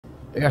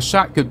a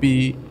shot could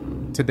be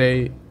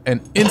today an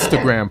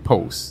Instagram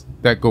post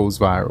that goes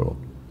viral.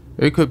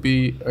 It could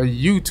be a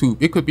YouTube.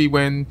 It could be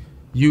when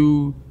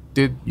you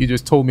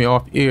just told me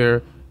off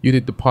air, you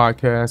did the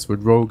podcast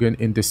with Rogan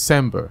in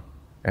December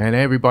and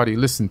everybody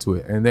listened to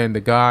it. And then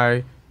the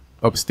guy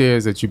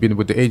upstairs that you've been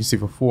with the agency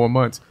for 4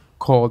 months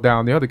called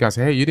down the other guy,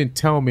 say, hey, you didn't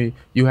tell me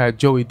you had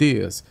Joey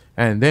Diaz.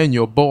 And then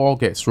your ball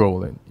gets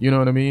rolling. You know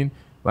what I mean?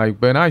 Like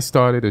when I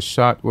started, a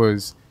shot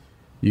was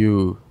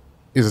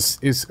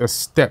is a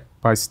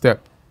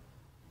step-by-step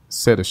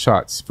set of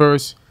shots.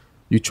 First,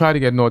 you try to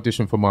get an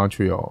audition for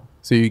Montreal.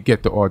 So you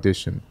get the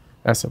audition.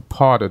 That's a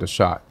part of the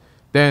shot.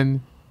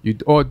 Then you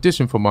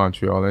audition for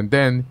Montreal, and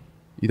then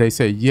they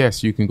say,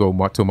 yes, you can go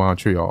to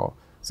Montreal.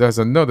 So that's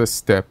another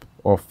step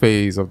or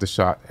phase of the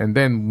shot. And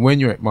then when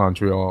you're at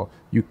Montreal,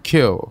 you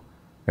kill.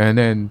 And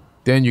then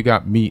you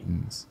got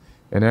meetings.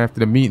 And after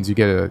the meetings, you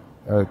get a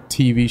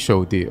TV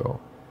show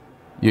deal.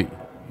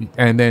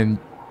 And then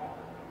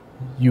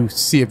you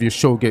see if your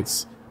show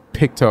gets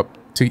picked up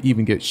to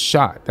even get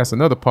shot. That's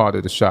another part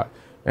of the shot.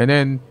 And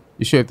then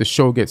you see if the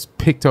show gets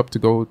picked up to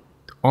go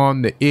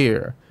on the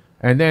air.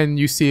 And then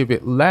you see if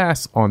it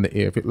lasts on the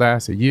air. If it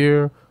lasts a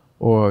year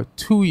or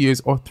 2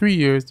 years or 3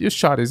 years, your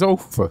shot is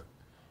over.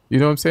 You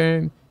know what I'm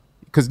saying?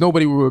 Because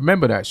nobody will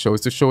remember that show.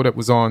 It's the show that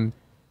was on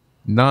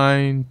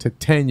 9 to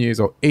 10 years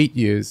or 8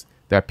 years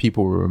that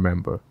people will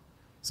remember.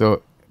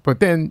 So, but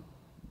then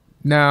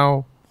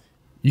now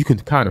you can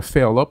kind of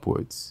fail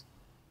upwards.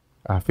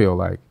 I feel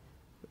like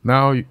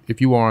now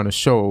if you are on a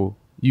show,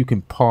 you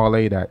can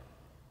parlay that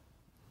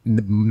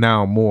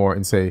now more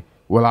and say,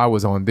 well, I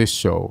was on this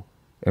show.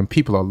 And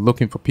people are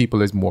looking for people.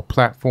 There's more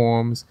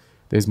platforms.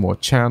 There's more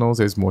channels.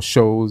 There's more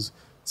shows.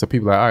 So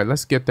people are like, all right,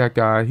 let's get that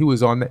guy. He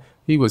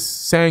was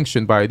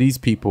sanctioned by these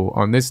people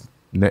on this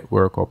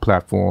network or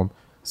platform.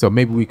 So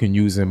maybe we can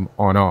use him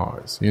on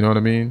ours. You know what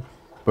I mean?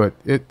 But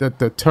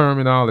the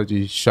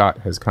terminology shot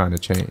has kind of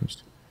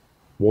changed.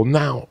 Well,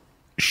 now,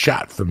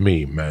 shot for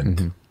me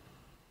meant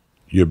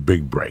your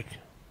big break.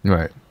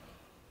 Right.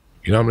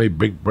 You know how many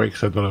big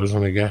breaks I thought I was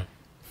going to get?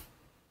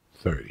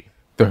 30.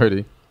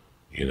 30.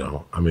 You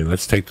know, I mean,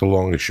 let's take the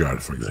longest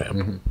shot, for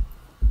example.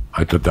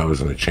 I thought that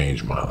was going to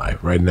change my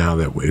life. Right now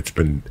that it's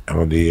been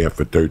on the air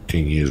for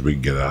 13 years, we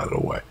can get out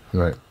of the way.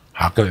 Right.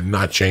 How can it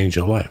not change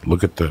your life?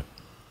 Look at the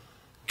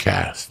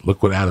cast.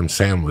 Look what Adam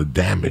Sandler,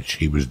 damage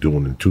he was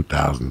doing in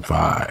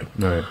 2005,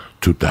 right.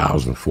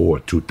 2004,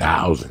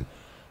 2000.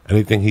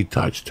 Anything he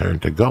touched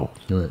turned to gold.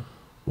 Right.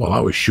 While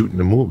I was shooting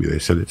the movie, they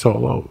said, it's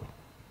all over.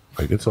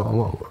 Like, it's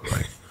all over.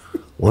 Like,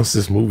 once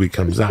this movie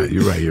comes out,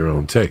 you write your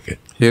own ticket.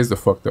 Here's the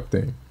fucked up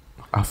thing.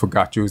 I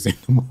forgot you was in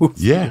the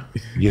movie. Yeah,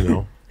 you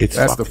know,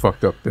 that's the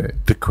fucked up thing.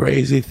 The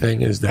crazy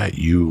thing is that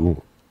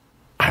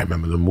I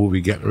remember the movie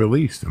getting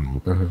released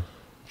and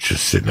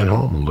just sitting at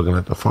home and looking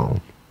at the phone,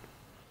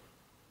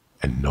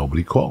 and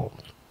nobody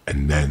called.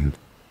 And then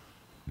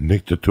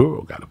Nick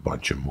Turturro got a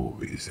bunch of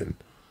movies, and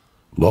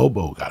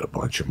Lobo got a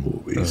bunch of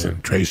movies,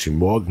 and Tracy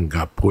Morgan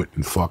got put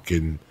in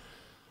fucking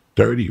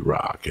 30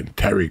 Rock, and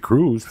Terry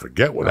Crews.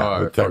 Forget what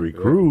happened with Terry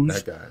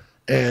Crews. That guy.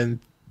 And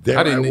there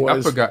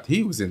I forgot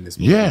he was in this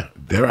movie. Yeah,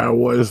 there I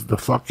was, the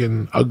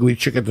fucking ugly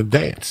chick at the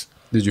dance.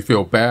 Did you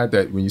feel bad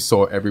that when you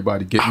saw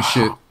everybody getting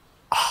shit?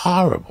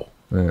 Horrible.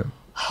 Yeah.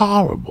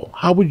 Horrible.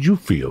 How would you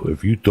feel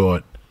if you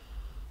thought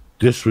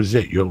this was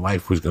it? Your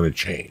life was going to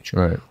change.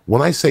 Right.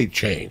 When I say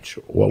change,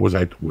 did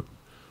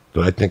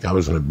I think I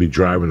was going to be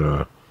driving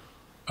a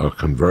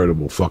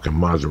convertible fucking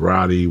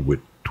Maserati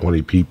with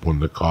 20 people in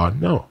the car?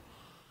 No.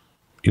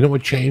 You know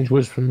what change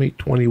was for me?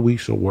 20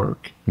 weeks of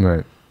work.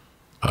 Right.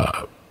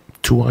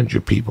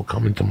 200 people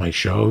coming to my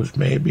shows,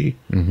 maybe.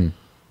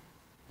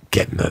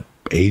 Getting an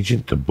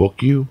agent to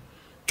book you.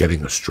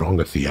 Getting a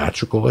stronger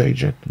theatrical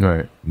agent.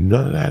 Right.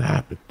 None of that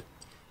happened.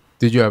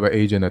 Did you have an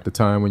agent at the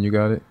time when you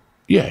got it?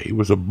 Yeah, he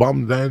was a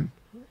bum then,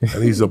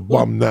 and he's a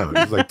bum now.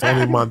 He's like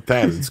Tony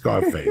Montana in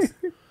Scarface.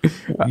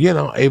 You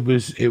know, it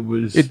was.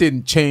 It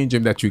didn't change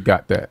him that you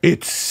got that.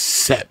 It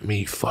set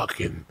me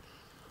fucking.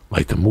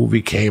 Like the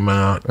movie came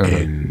out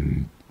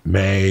in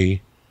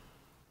May,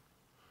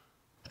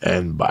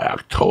 and by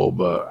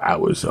October I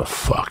was a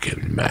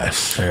fucking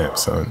mess. Damn,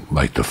 son.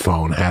 Like the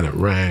phone hadn't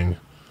rang,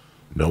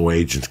 no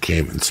agents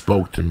came and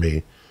spoke to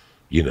me,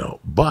 you know.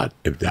 But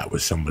if that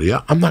was somebody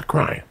else, I'm not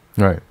crying.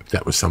 Right. If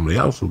that was somebody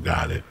else who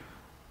got it,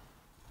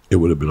 it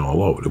would have been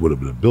all over. It would have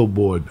been a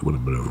billboard. It would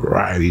have been a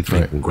variety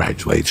thing. Right.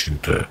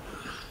 Congratulations to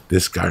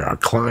this guy, our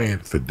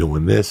client, for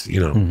doing this. You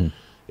know,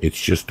 it's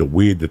just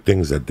the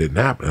things that didn't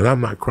happen. And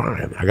I'm not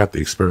crying. I got the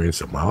experience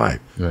of my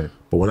life. Right.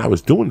 But when I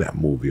was doing that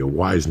movie, a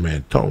wise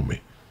man told me.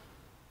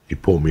 He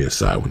pulled me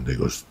aside one day. He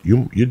goes,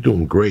 "You're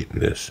doing great in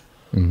this,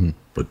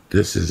 but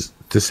this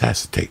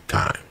has to take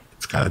time.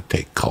 It's got to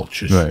take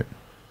cultures." Right.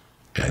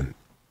 And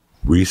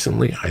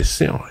recently, I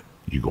saw it.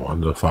 You go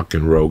on the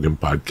fucking Rogan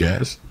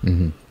podcast.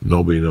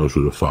 Nobody knows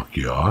who the fuck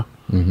you are.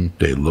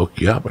 They look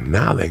you up, and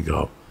now they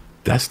go,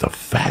 "That's the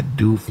fat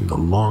dude from The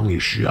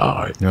Longest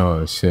Yard."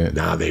 Oh, shit.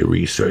 Now they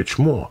research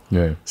more.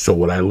 Yeah. So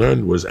what I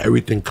learned was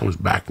everything comes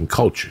back in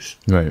cultures.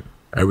 Right.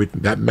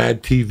 Everything that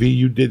Mad TV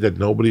you did that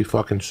nobody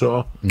fucking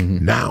saw.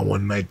 Now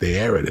one night they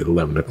air it at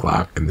 11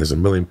 o'clock, and there's a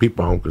million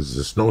people home because it's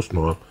a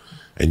snowstorm,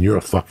 and you're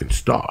a fucking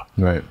star.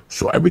 Right.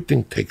 So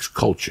everything takes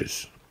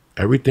cultures.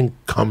 Everything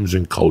comes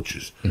in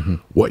cultures.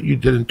 What you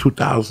did in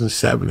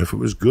 2007, if it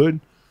was good,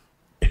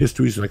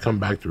 history's gonna come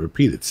back to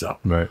repeat itself.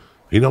 Right.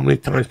 You know how many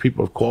times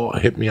people have called,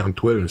 hit me on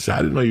Twitter and said, "I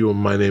didn't know you were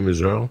My Name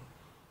Is Earl."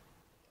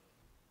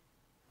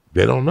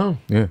 They don't know.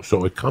 Yeah.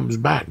 So it comes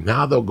back.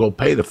 Now they'll go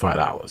pay the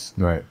 $5.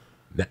 Right.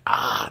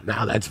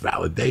 Now that's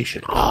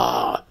validation.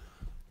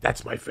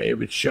 That's my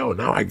favorite show.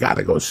 Now I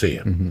gotta go see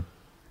it.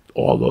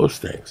 All those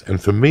things.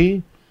 And for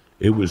me,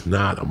 it was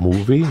not a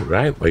movie,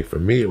 right? Like for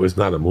me, it was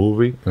not a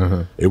movie.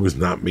 It was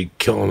not me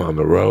killing on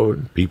the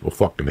road. People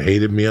fucking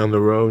hated me on the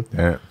road.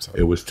 Yeah.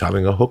 It was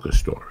telling a hooker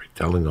story.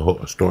 Telling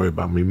a story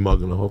about me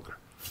mugging a hooker.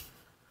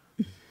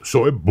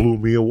 So it blew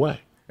me away.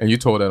 And you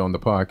told that on the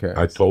podcast.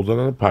 I told it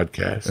on the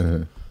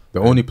podcast. The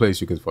only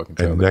place you could fucking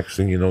tell And it. next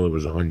thing you know, there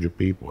was 100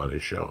 people at a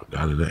show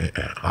down in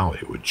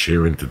Hollywood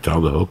cheering to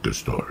tell the hooker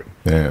story.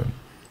 Yeah.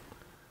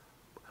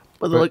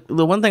 But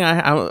the one thing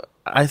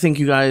I think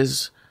you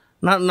guys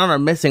not are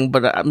missing,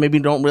 but maybe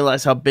don't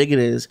realize how big it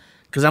is,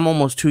 because I'm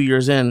almost 2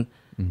 years in.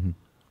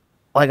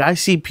 Like I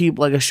see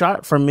people, like a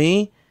shot for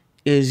me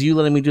is you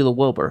letting me do the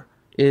Wilbur,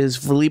 is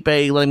Felipe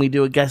letting me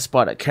do a guest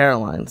spot at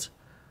Caroline's,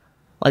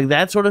 like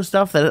that sort of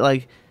stuff. That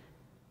like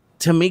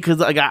to me, because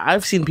like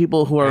I've seen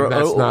people who are And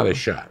that's not a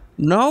shot.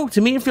 No,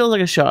 to me it feels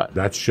like a shot.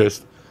 That's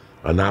just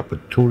an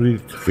opportunity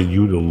for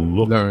you to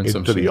look Learn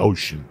some into the shit.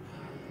 ocean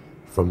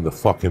from the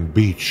fucking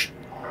beach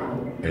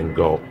and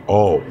go,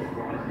 oh,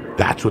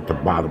 that's what the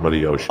bottom of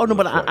the ocean Oh no,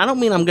 but looks like. I don't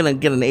mean I'm gonna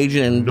get an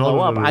agent and No, blow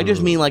no, up. no, I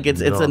just no, mean like it's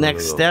no, the no,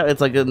 next no. step.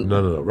 It's like a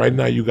No. Right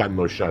now, you got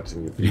no shots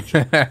in your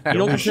future. You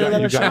don't consider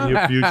that you a got in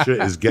shot? your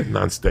future is getting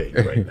on stage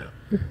right now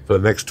for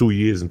the next 2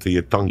 years until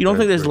your tongue. You don't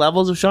turns think there's green.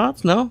 levels of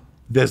shots? No.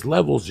 There's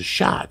levels of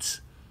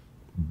shots,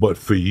 but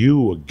for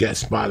you, a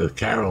guest spot at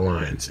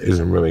Caroline's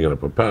isn't really going to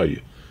propel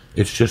you.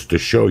 It's just to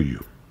show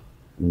you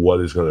what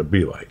it's going to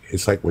be like.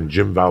 It's like when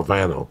Jim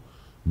Valvano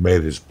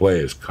made his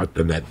players cut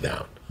the net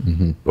down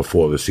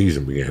before the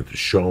season began to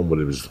show them what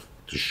it was,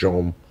 to show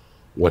them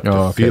what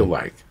to feel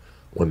like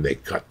when they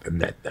cut the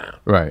net down.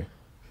 Right.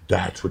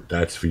 That's what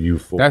that's for you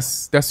for.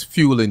 That's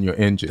fuel in your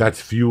engine.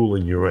 That's fuel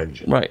in your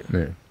engine. Right.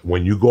 Yeah.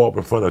 When you go up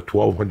in front of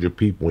 1,200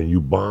 people and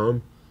you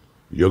bomb,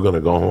 you're going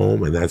to go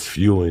home, and that's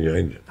fuel in your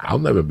engine. I'll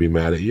never be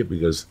mad at you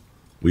because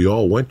we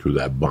all went through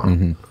that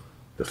bomb.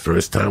 The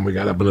first time we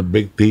got up in a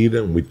big theater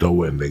and we thought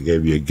when they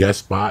gave you a guest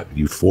spot,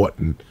 you fought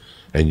and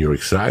you're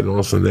excited, all of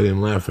a sudden they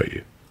didn't laugh at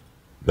you.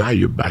 Now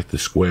you're back to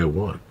square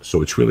one.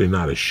 So it's really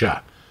not a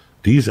shot.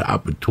 These are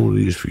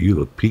opportunities for you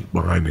to peek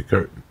behind the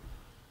curtain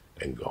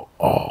and go,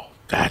 oh,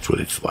 that's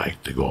what it's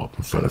like to go up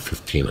in front of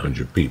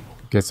 1,500 people.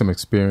 Get some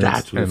experience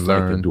That's what and it's like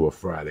learn. to do a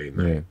Friday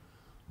night. Yeah.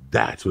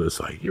 That's what it's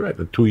like. You're at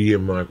the 2-year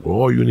mark where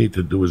all you need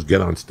to do is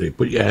get on stage,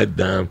 put your head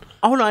down.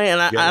 Oh no,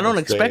 and I on don't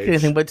expect stage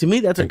anything, but to me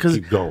that's and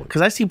keep going.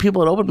 because I see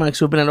people at open mics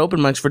who have been at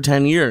open mics for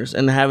 10 years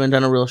and haven't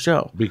done a real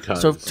show.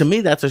 Because- so to me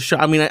that's a show.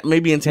 I mean,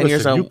 maybe in 10 years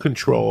Listen, I'll, you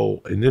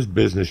control, in this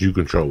business, you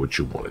control what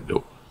you want to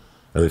do.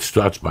 And it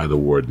starts by the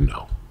word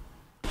no.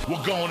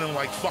 We're going in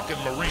like fucking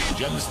Marines,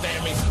 you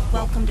understand me?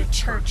 Welcome to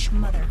church,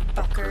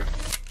 motherfucker.